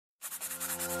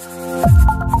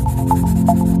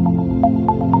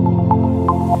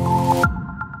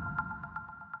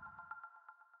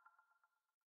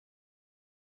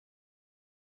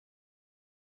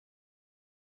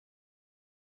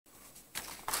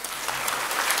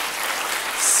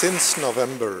Since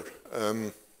November,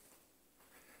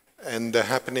 and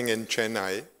happening in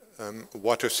Chennai,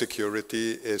 water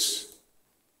security is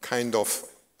kind of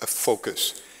a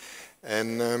focus.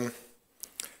 And,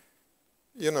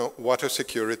 you know, water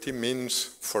security means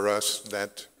for us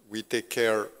that we take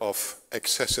care of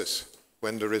excesses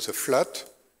when there is a flood,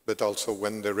 but also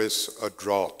when there is a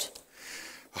drought.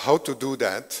 How to do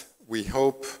that? We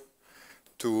hope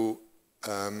to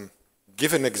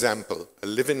give an example, a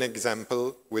living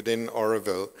example within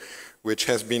Auroville, which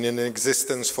has been in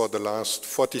existence for the last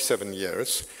 47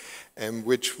 years, and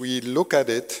which we look at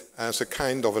it as a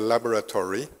kind of a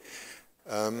laboratory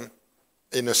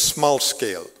in a small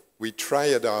scale. We try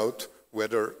it out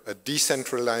whether a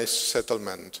decentralized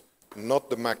settlement,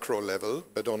 not the macro level,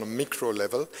 but on a micro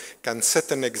level, can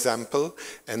set an example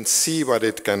and see what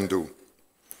it can do.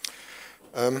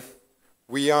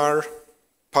 We are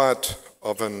part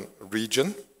of a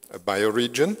region, a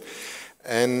bioregion,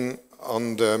 and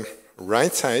on the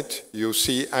right side you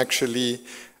see actually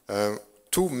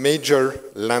two major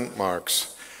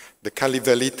landmarks, the Kali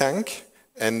Valley tank,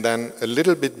 and then a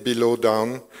little bit below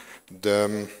down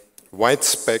the white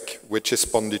speck, which is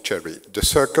Pondicherry. The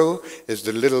circle is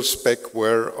the little speck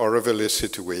where Auroville is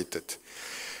situated.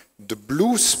 The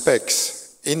blue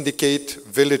specks indicate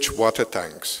village water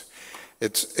tanks.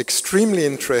 It's extremely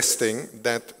interesting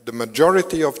that the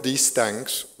majority of these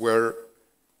tanks were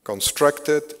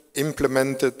constructed,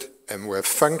 implemented, and were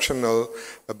functional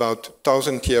about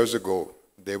 1,000 years ago.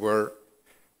 They were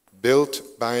built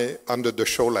under the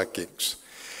Shola kings.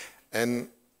 And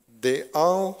they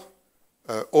all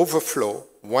overflow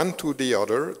one to the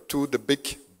other to the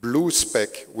big blue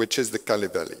speck, which is the Kali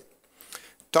Valley.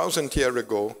 1,000 years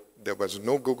ago, there was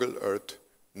no Google Earth,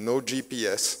 no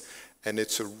GPS, and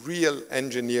it's a real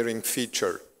engineering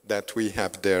feature that we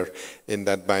have there in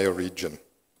that bioregion.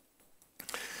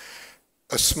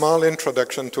 A small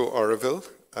introduction to Auroville.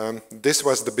 This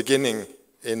was the beginning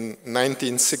in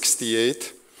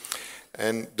 1968,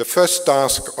 and the first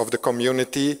task of the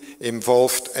community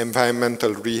involved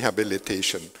environmental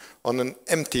rehabilitation on an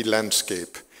empty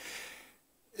landscape.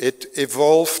 It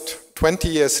evolved 20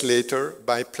 years later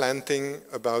by planting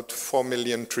about 4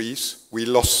 million trees. We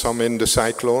lost some in the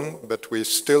cyclone, but we're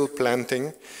still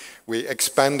planting. We're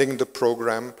expanding the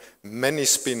program, many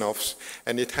spin-offs,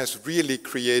 and it has really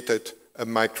created a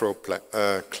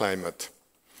microclimate.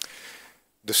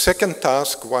 The second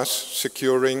task was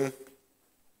securing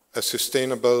a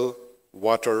sustainable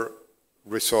water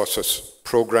resources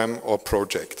program or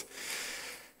project.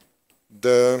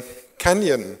 The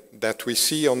canyon that we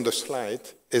see on the slide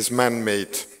is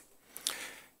man-made.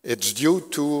 It's due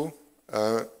to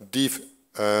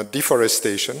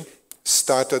deforestation,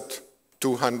 started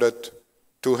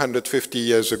 250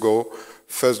 years ago,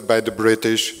 first by the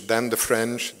British, then the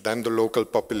French, then the local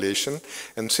population.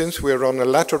 And since we're on a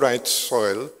laterite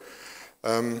soil,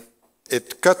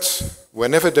 it cuts,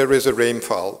 whenever there is a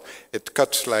rainfall, it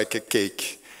cuts like a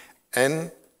cake.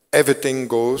 And everything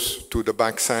goes to the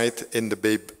backside in the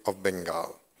Bay of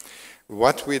Bengal.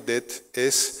 What we did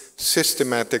is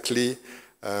systematically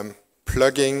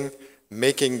plugging,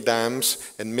 making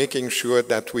dams, and making sure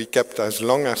that we kept as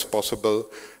long as possible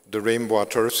the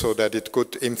rainwater so that it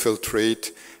could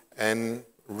infiltrate and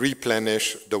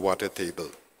replenish the water table.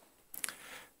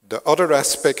 The other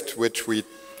aspect which we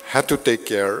had to take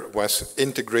care was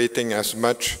integrating as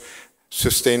much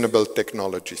sustainable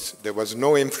technologies. There was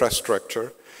no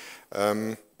infrastructure.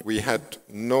 We had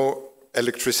no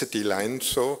electricity lines,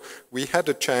 so we had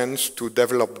a chance to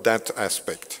develop that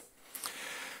aspect.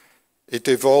 It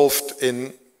evolved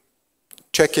in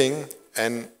checking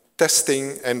and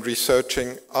testing and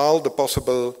researching all the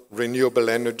possible renewable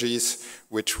energies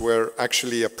which were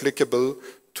actually applicable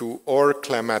to our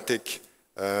climatic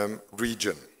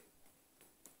region.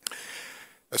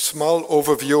 A small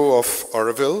overview of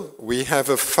Auroville. We have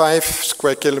a 5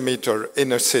 square kilometer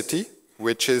inner city,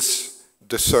 which is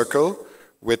the circle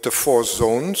with the 4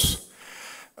 zones.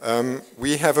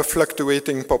 We have a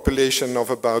fluctuating population of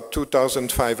about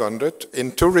 2,500.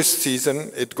 In tourist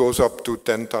season, it goes up to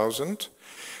 10,000.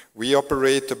 We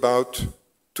operate about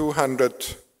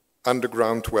 200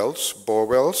 underground wells, bore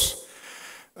wells,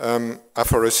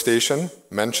 afforestation,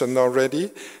 mentioned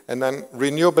already, and then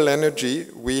renewable energy.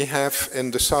 We have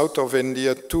in the south of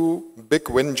India 2 big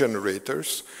wind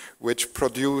generators, which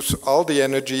produce all the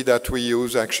energy that we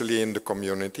use actually in the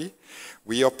community.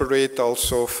 We operate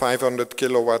also 500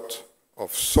 kilowatt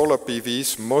of solar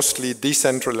PVs, mostly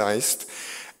decentralized,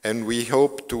 and we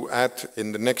hope to add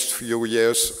in the next few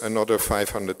years another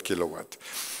 500 kilowatt.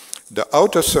 The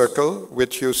outer circle,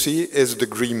 which you see, is the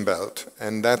green belt,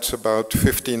 and that's about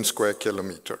 15 square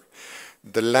kilometer.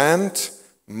 The land,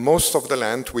 most of the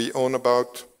land, we own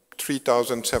about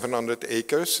 3,700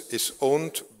 acres, is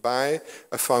owned by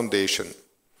a foundation,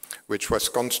 which was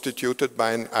constituted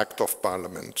by an Act of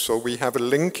Parliament. So we have a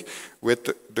link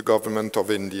with the government of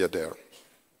India there.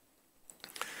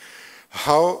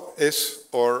 How is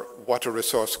our water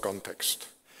resource context?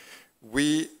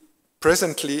 We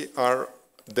presently are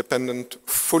dependent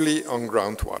fully on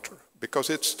groundwater because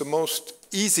it's the most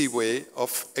easy way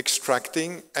of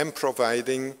extracting and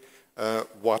providing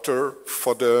water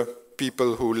for the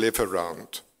people who live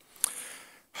around.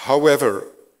 However,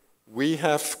 we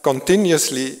have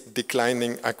continuously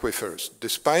declining aquifers.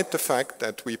 Despite the fact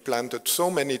that we planted so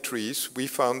many trees, we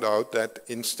found out that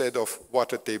instead of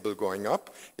water table going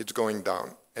up, it's going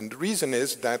down. And the reason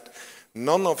is that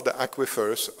none of the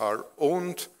aquifers are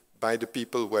owned by the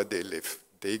people where they live.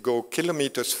 They go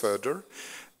kilometers further,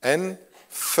 and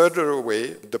further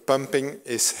away, the pumping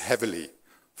is heavily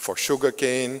for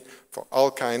sugarcane, for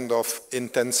all kinds of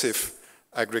intensive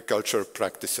agriculture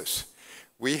practices.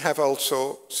 We have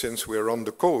also, since we're on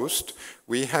the coast,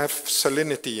 we have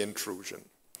salinity intrusion.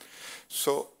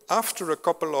 So after a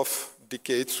couple of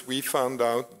decades, we found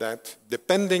out that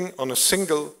depending on a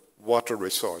single water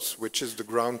resource, which is the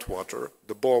groundwater,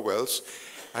 the bore wells,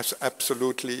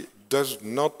 absolutely does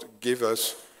not give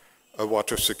us a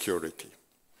water security.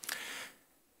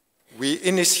 We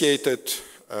initiated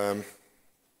a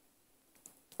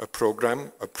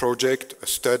program, a project, a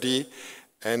study,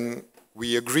 and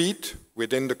we agreed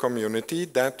within the community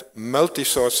that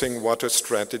multi-sourcing water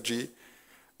strategy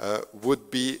would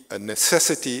be a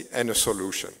necessity and a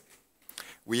solution.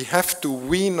 We have to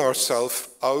wean ourselves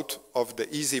out of the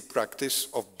easy practice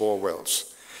of bore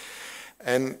wells.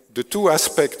 And the two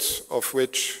aspects of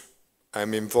which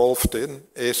I'm involved in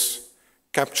is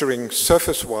capturing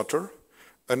surface water.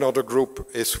 Another group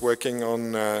is working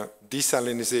on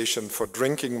desalinization for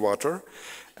drinking water.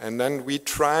 And then we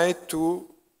try to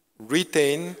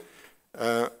retain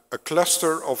a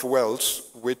cluster of wells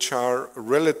which are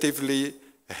relatively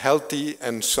healthy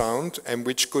and sound and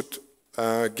which could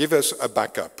give us a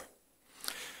backup.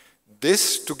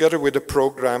 This, together with a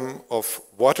program of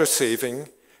water saving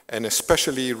and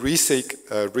especially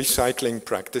recycling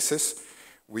practices,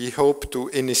 we hope to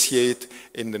initiate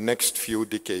in the next few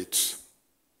decades.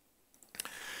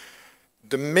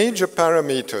 The major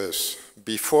parameters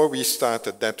before we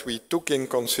started that we took in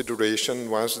consideration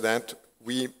was that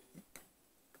we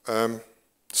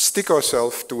stick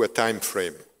ourselves to a time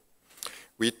frame.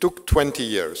 We took 20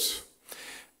 years,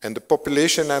 and the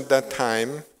population at that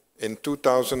time, in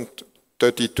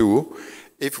 2032,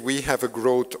 if we have a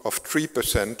growth of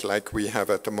 3% like we have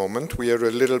at the moment, we are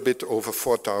a little bit over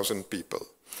 4,000 people.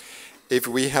 If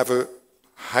we have a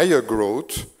higher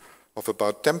growth of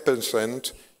about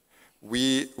 10%,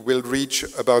 we will reach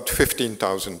about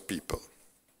 15,000 people.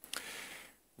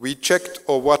 We checked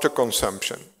our water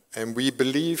consumption, and we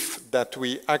believe that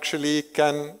we actually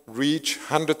can reach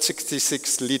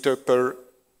 166 liters per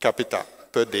capita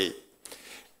per day.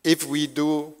 If we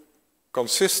do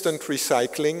consistent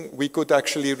recycling, we could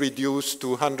actually reduce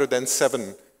to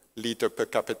 107 liters per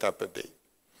capita per day.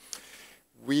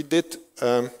 We did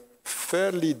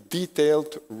fairly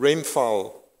detailed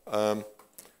rainfall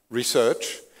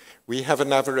research. We have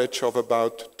an average of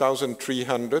about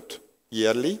 1,300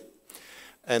 yearly,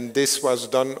 and this was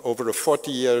done over a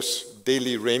 40 years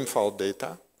daily rainfall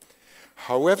data.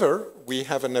 However, we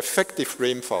have an effective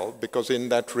rainfall because in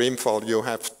that rainfall you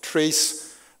have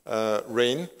trace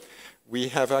rain. We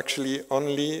have actually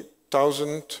only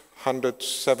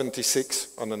 1,176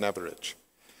 on an average.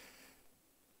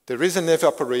 There is an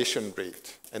evaporation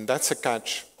rate, and that's a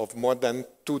catch of more than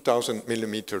 2,000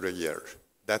 millimeters a year.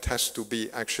 That has to be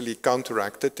actually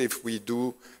counteracted if we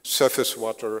do surface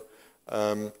water,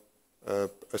 a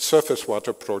surface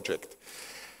water project.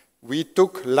 We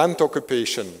took land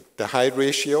occupation, the high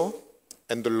ratio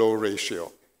and the low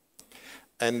ratio.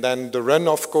 And then the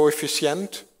runoff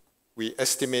coefficient, we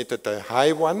estimated a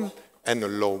high one and a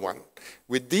low one.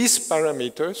 With these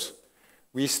parameters,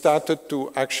 we started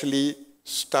to actually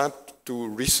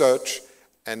research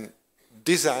and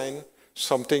design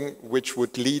something which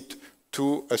would lead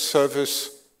to a surface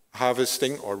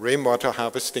harvesting or rainwater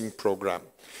harvesting program.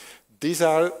 These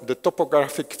are the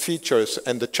topographic features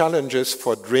and the challenges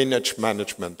for drainage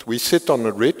management. We sit on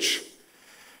a ridge,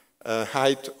 a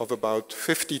height of about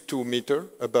 52 meters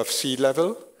above sea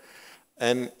level,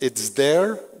 and it's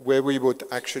there where we would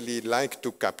actually like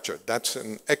to capture. That's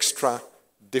an extra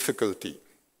difficulty.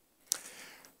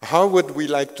 How would we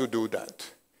like to do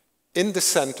that? In the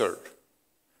center,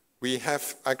 we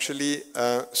have actually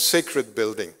a sacred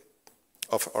building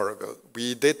of Auroville.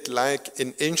 We did like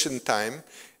in ancient time,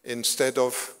 instead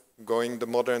of going the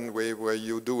modern way where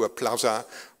you do a plaza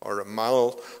or a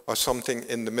mall or something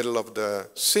in the middle of the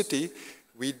city,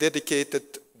 we dedicated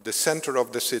the center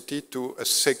of the city to a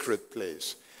sacred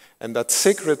place. And that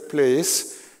sacred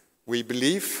place, we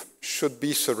believe, should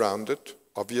be surrounded,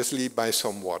 obviously, by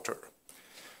some water.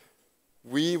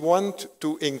 We want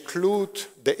to include,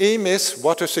 the aim is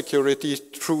water security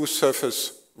through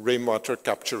surface rainwater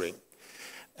capturing.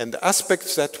 And the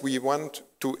aspects that we want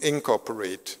to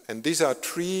incorporate, and these are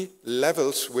 3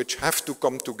 levels which have to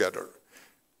come together.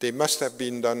 They must have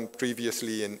been done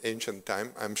previously in ancient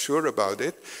time, I'm sure about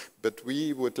it, but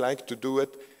we would like to do it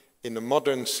in a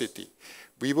modern city.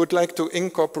 We would like to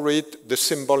incorporate the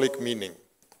symbolic meaning,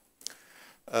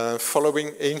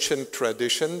 following ancient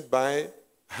tradition by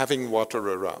having water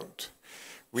around.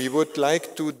 We would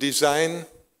like to design,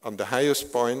 on the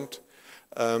highest point,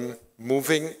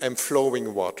 moving and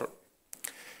flowing water.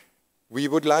 We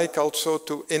would like also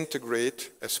to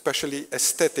integrate, especially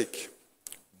aesthetic,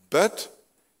 but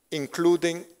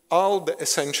including all the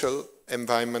essential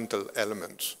environmental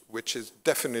elements, which is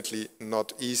definitely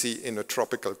not easy in a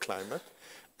tropical climate.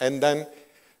 And then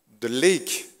the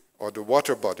lake or the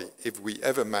water body, if we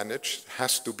ever manage,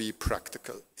 has to be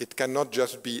practical. It cannot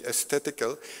just be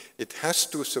aesthetical. It has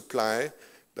to supply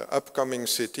the upcoming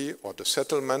city or the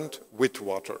settlement with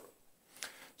water.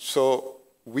 So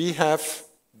we have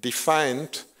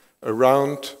defined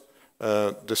around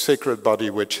the sacred body,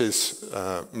 which is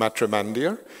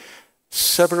Matrimandir,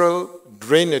 several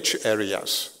drainage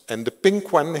areas. And the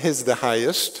pink one is the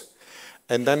highest,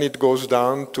 and then it goes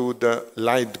down to the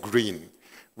light green.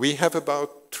 We have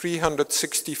about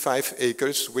 365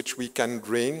 acres which we can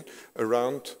drain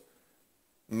around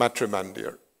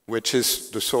Matrimandir, which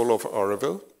is the soul of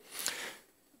Auroville.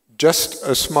 Just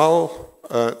a small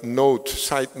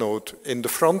side note, in the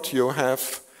front you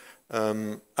have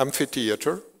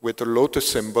amphitheater with a lotus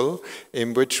symbol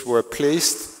in which were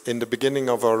placed in the beginning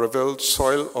of Auroville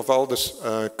soil of all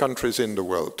the countries in the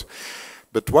world.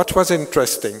 But what was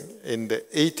interesting, in the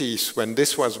 80s when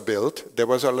this was built, there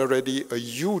was already a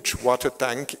huge water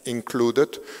tank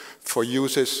included for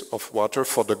uses of water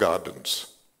for the gardens.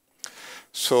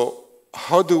 So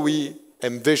how do we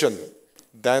envision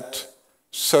that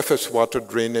surface water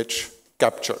drainage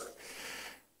capture?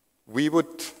 We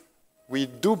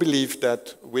do believe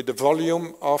that with a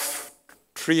volume of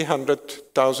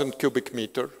 300,000 cubic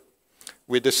meter,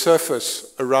 with a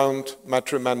surface around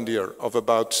Matrimandir of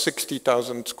about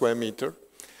 60,000 square meter,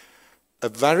 a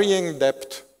varying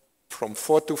depth from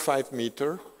 4 to 5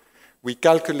 meter, we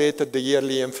calculated the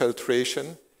yearly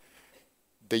infiltration,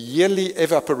 the yearly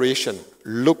evaporation,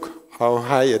 look how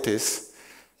high it is.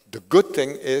 The good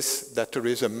thing is that there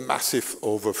is a massive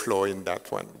overflow in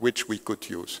that one, which we could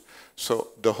use. So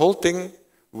the whole thing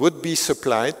would be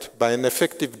supplied by an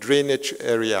effective drainage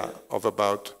area of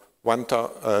about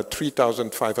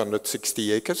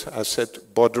 3,560 acres, as said,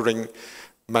 bordering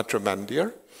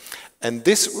Matrimandir. And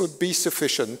this would be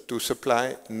sufficient to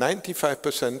supply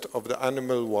 95% of the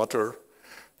animal water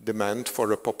demand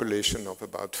for a population of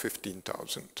about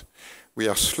 15,000. We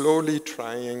are slowly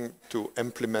trying to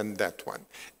implement that one.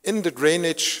 In the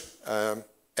drainage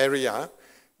area,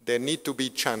 there need to be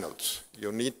channels.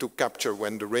 You need to capture,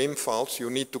 when the rain falls,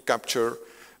 you need to capture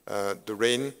the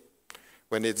rain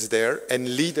when it's there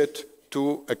and lead it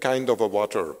to a kind of a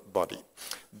water body.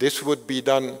 This would be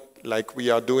done like we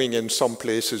are doing in some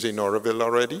places in Auroville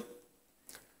already.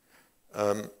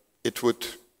 It would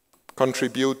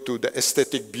contribute to the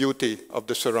aesthetic beauty of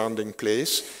the surrounding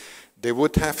place. There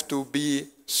would have to be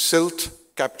silt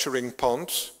capturing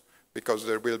ponds because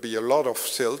there will be a lot of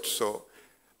silt, so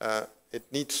it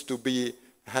needs to be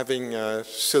having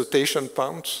siltation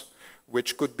ponds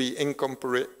which could be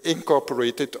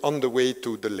incorporated on the way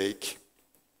to the lake.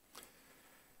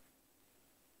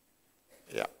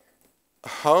 Yeah.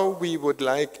 How we would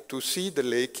like to see the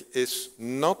lake is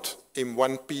not in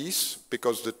one piece,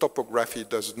 because the topography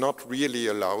does not really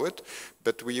allow it,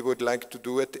 but we would like to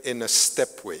do it in a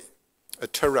stepway, a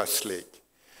terrace lake.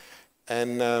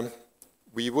 And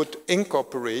we would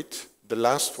incorporate, the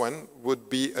last one would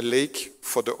be a lake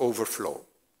for the overflow.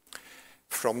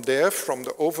 From there, from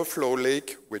the overflow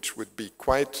lake, which would be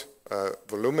quite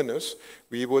voluminous,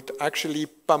 we would actually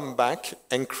pump back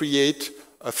and create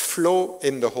a flow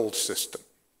in the whole system.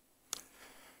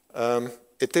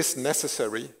 It is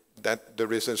necessary that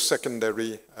there is a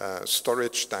secondary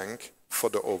storage tank for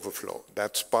the overflow.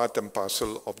 That's part and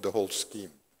parcel of the whole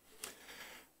scheme.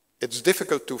 it's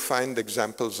difficult to find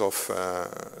examples of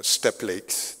step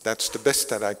lakes. That's the best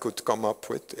that I could come up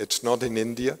with. It's not in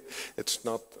India, it's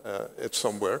not, it's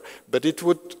somewhere. But it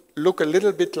would look a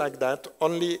little bit like that,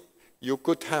 only you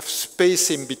could have space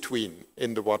in between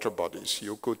in the water bodies.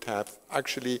 You could have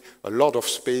actually a lot of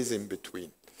space in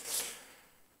between.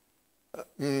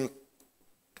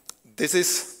 This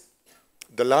is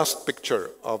the last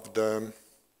picture of the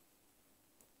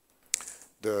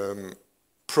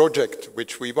project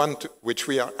which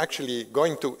we are actually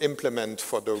going to implement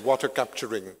for the water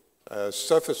capturing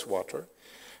surface water.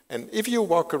 And if you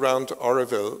walk around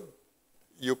Auroville,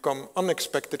 you come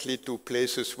unexpectedly to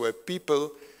places where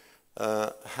people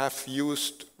have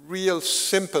used real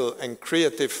simple and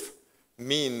creative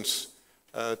means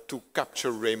to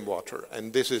capture rainwater.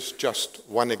 And this is just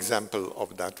one example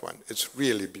of that one. It's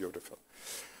really beautiful.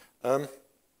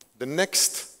 The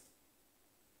next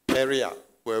area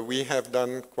where we have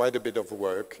done quite a bit of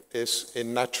work is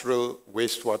in natural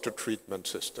wastewater treatment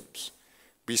systems.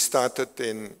 We started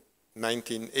in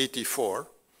 1984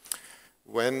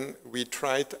 when we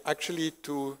tried actually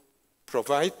to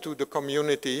provide to the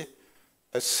community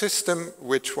a system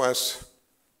which was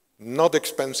not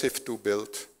expensive to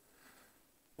build,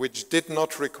 which did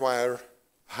not require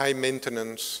high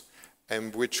maintenance,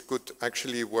 and which could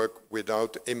actually work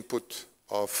without input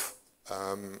of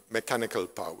mechanical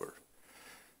power.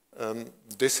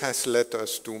 This has led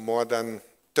us to more than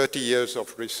 30 years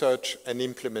of research and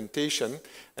implementation,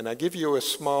 and I give you a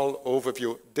small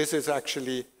overview. This is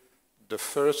actually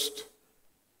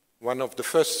one of the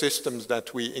first systems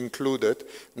that we included,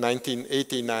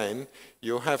 1989.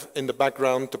 You have in the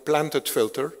background the planted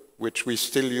filter, which we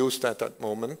still use at that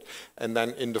moment, and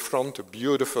then in the front a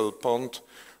beautiful pond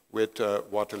with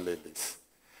water lilies.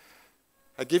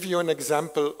 I give you an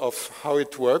example of how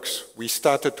it works. We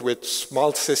started with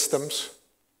small systems,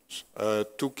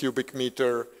 2 cubic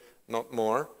meter, not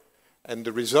more, and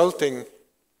the resulting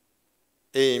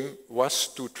aim was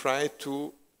to try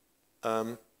to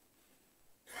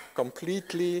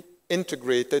completely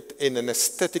integrate it in an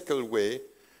aesthetical way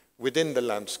within the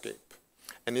landscape.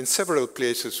 And in several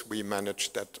places we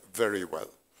managed that very well.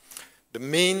 The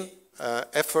main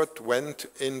effort went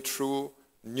into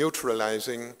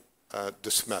neutralizing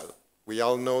the smell. We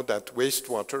all know that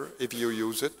wastewater, if you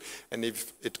use it, and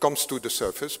if it comes to the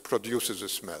surface, produces a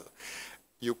smell.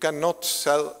 You cannot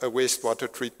sell a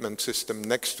wastewater treatment system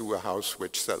next to a house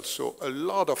which sells. So a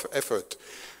lot of effort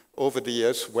over the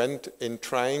years went in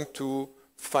trying to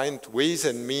find ways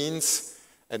and means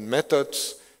and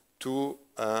methods to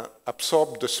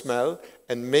absorb the smell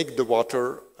and make the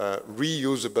water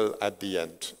reusable at the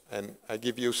end. And I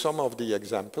give you some of the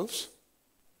examples.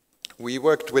 We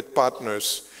worked with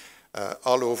partners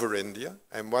all over India,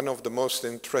 and one of the most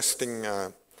interesting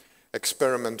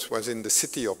experiments was in the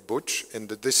city of Bhuj, in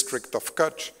the district of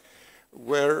Kutch,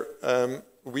 where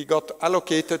we got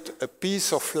allocated a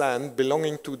piece of land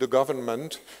belonging to the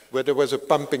government where there was a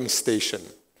pumping station.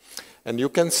 And you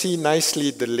can see nicely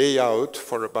the layout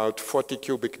for about 40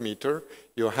 cubic meter.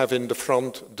 You have in the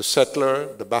front the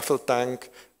settler, the baffle tank,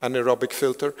 anaerobic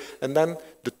filter, and then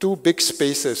the 2 big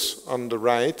spaces on the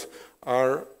right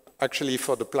are actually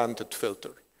for the planted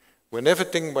filter. When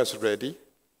everything was ready,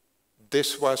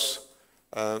 this was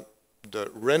the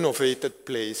renovated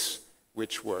place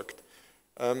which worked.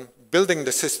 Building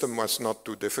the system was not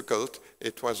too difficult.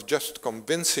 It was just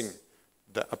convincing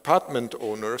the apartment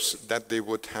owners that they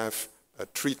would have a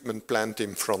treatment plant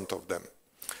in front of them.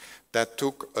 That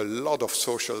took a lot of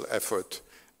social effort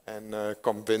and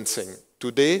convincing.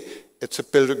 Today, it's a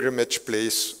pilgrimage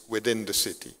place within the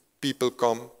city. People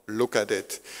come, look at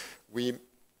it. We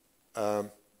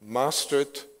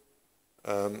mastered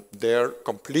there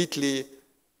completely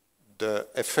the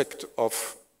effect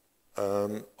of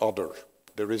odor.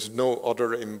 There is no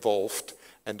odor involved,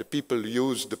 and the people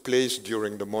use the place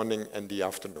during the morning and the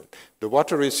afternoon. The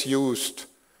water is used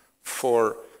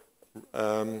for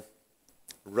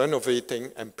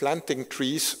renovating and planting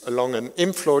trees along an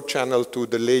inflow channel to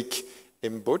the lake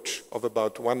in Bhuj of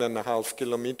about 1.5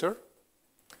 kilometers.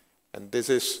 And this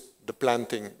is the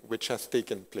planting which has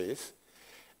taken place.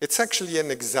 It's actually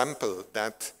an example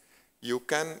that you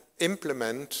can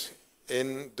implement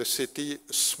in the city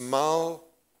small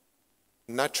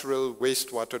natural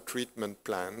wastewater treatment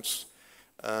plants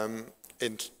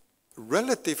in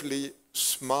relatively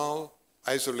small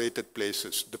isolated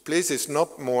places. The place is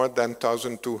not more than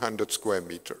 1,200 square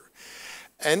meters.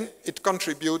 And it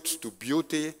contributes to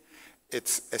beauty,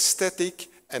 it's aesthetic,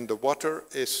 and the water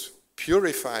is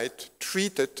purified,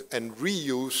 treated, and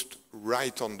reused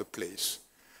right on the place.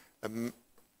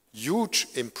 huge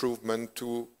improvement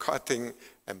to cutting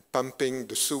and pumping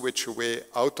the sewage away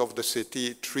out of the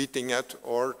city, treating it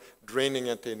or draining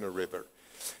it in a river.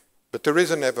 But there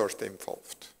is an effort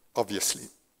involved, obviously.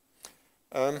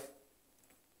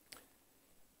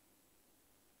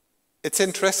 It's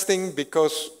interesting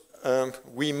because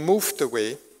we moved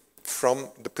away from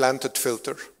the planted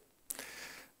filter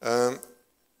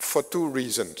for two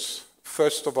reasons.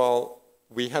 First of all,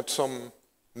 we had some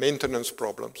maintenance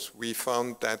problems. We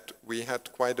found that we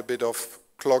had quite a bit of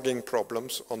clogging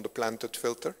problems on the planted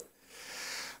filter.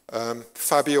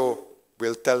 Fabio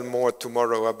will tell more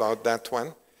tomorrow about that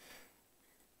one.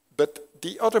 But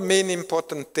the other main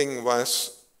important thing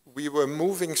was we were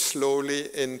moving slowly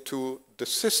into the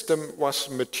system was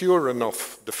mature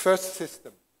enough. The first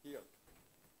system here,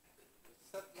 the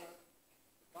settler,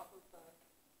 the bubble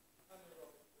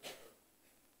tank,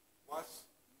 was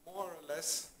more or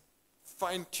less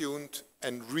fine-tuned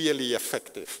and really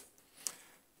effective.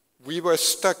 We were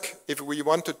stuck, if we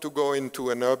wanted to go into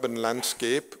an urban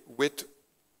landscape, with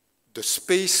the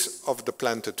space of the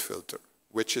planted filter,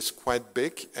 which is quite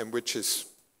big and which is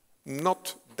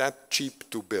not that cheap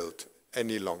to build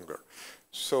any longer.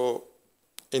 So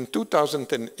in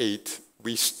 2008,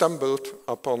 we stumbled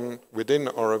upon, within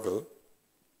Auroville,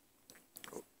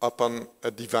 upon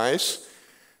a device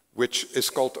which is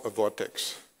called a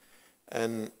vortex.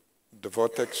 And the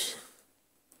vortex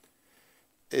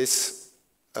is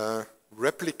a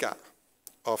replica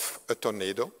of a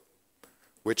tornado,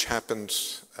 which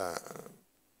happens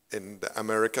in the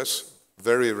Americas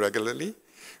very regularly.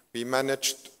 We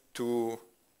managed to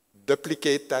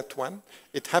duplicate that one.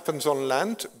 It happens on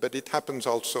land, but it happens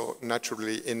also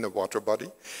naturally in the water body.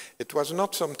 It was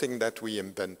not something that we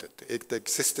invented. It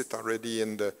existed already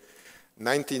in the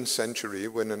 19th century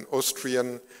when an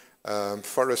Austrian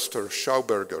forester,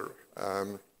 Schauberger,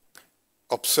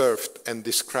 observed and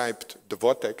described the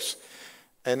vortex.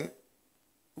 And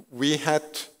we had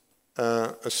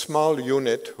a small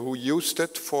unit who used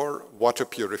it for water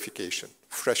purification,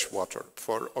 fresh water,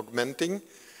 for augmenting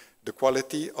the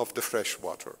quality of the fresh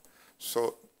water.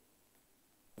 So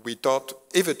we thought,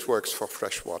 if it works for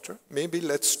fresh water, maybe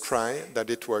let's try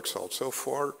that it works also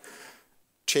for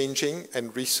changing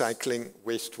and recycling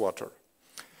wastewater.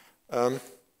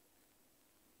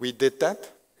 We did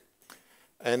that,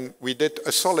 and we did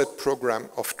a solid program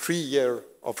of 3 years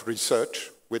of research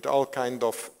with all kinds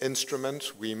of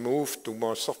instruments. We moved to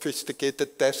more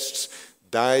sophisticated tests,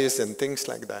 dyes and things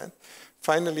like that.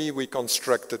 Finally, we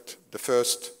constructed the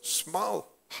first small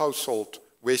household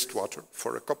wastewater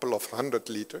for a couple of 100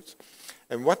 liters.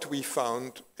 And what we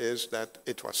found is that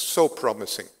it was so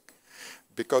promising,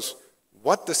 because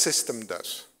what the system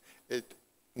does, it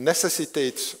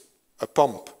necessitates a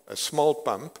pump, a small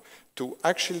pump, to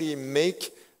actually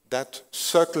make that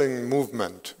circling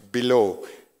movement below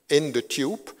in the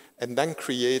tube and then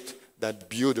create that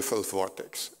beautiful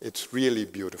vortex. It's really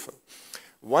beautiful.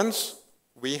 Once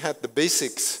we had the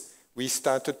basics, we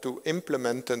started to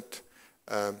implement it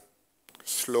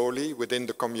slowly within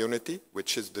the community,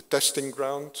 which is the testing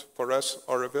ground for us,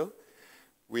 Auroville.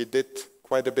 We did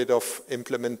quite a bit of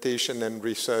implementation and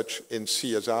research in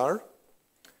CSR,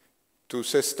 2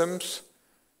 systems,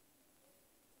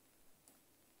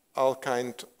 all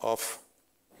kinds of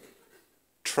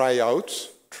tryouts,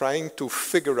 trying to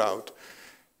figure out.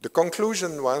 The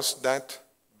conclusion was that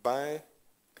by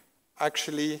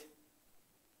actually,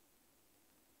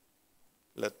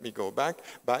 let me go back,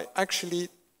 by actually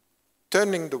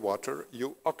turning the water,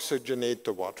 you oxygenate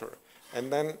the water.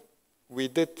 And then we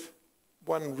did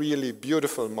one really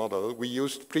beautiful model. We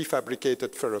used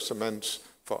prefabricated ferrocements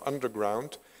for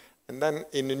underground. And then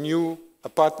in a new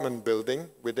apartment building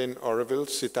within Auroville,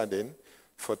 Citadine,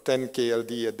 for 10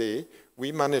 KLD a day,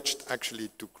 we managed actually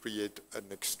to create an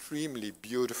extremely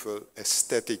beautiful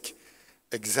aesthetic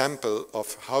example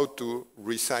of how to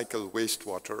recycle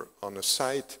wastewater on a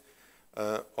site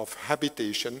of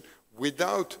habitation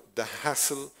without the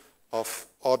hassle of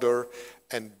other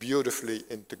and beautifully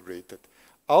integrated.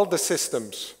 All the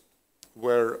systems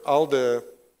where all the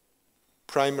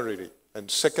primary and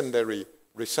secondary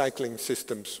recycling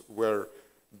systems were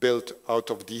built out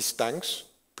of these tanks,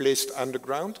 placed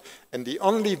underground, and the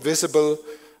only visible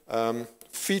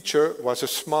feature was a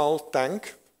small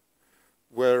tank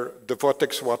where the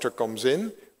vortex water comes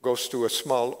in, goes to a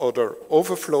small other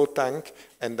overflow tank,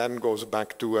 and then goes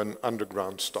back to an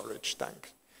underground storage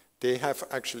tank. They have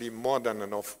actually more than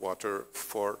enough water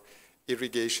for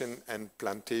irrigation and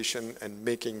plantation and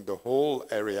making the whole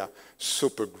area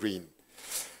super green.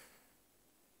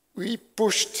 We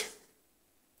pushed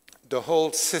the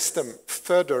whole system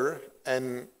further,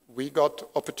 and we got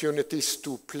opportunities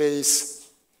to place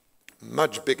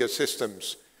much bigger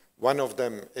systems. One of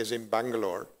them is in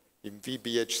Bangalore, in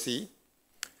VBHC,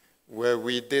 where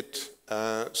we did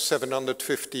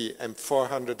 750 and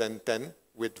 410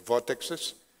 with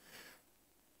vortexes.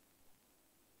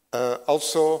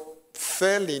 Also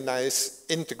fairly nice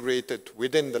integrated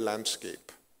within the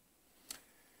landscape.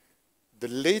 The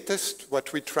latest,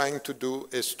 what we're trying to do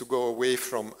is to go away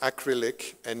from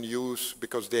acrylic and use,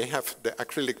 because they have, the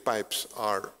acrylic pipes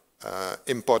are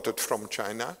imported from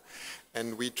China,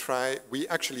 and we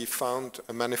actually found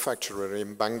a manufacturer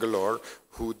in Bangalore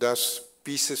who does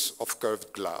pieces of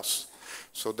curved glass.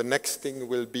 So the next thing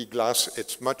will be glass.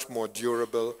 It's much more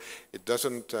durable. It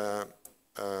doesn't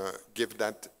give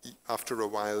that, after a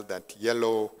while, that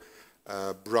yellow,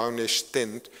 brownish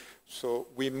tint. So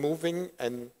we're moving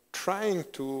and trying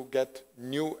to get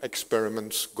new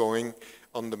experiments going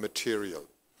on the material.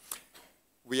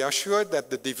 We are sure that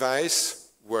the device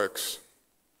works.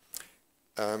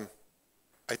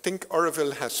 I think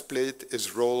Auroville has played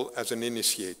its role as an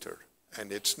initiator,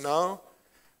 and it's now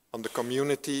on the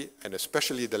community, and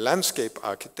especially the landscape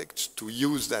architects, to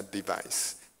use that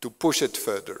device, to push it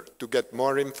further, to get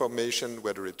more information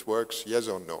whether it works, yes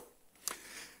or no.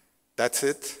 That's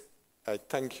it. I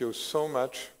thank you so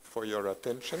much for your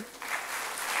attention.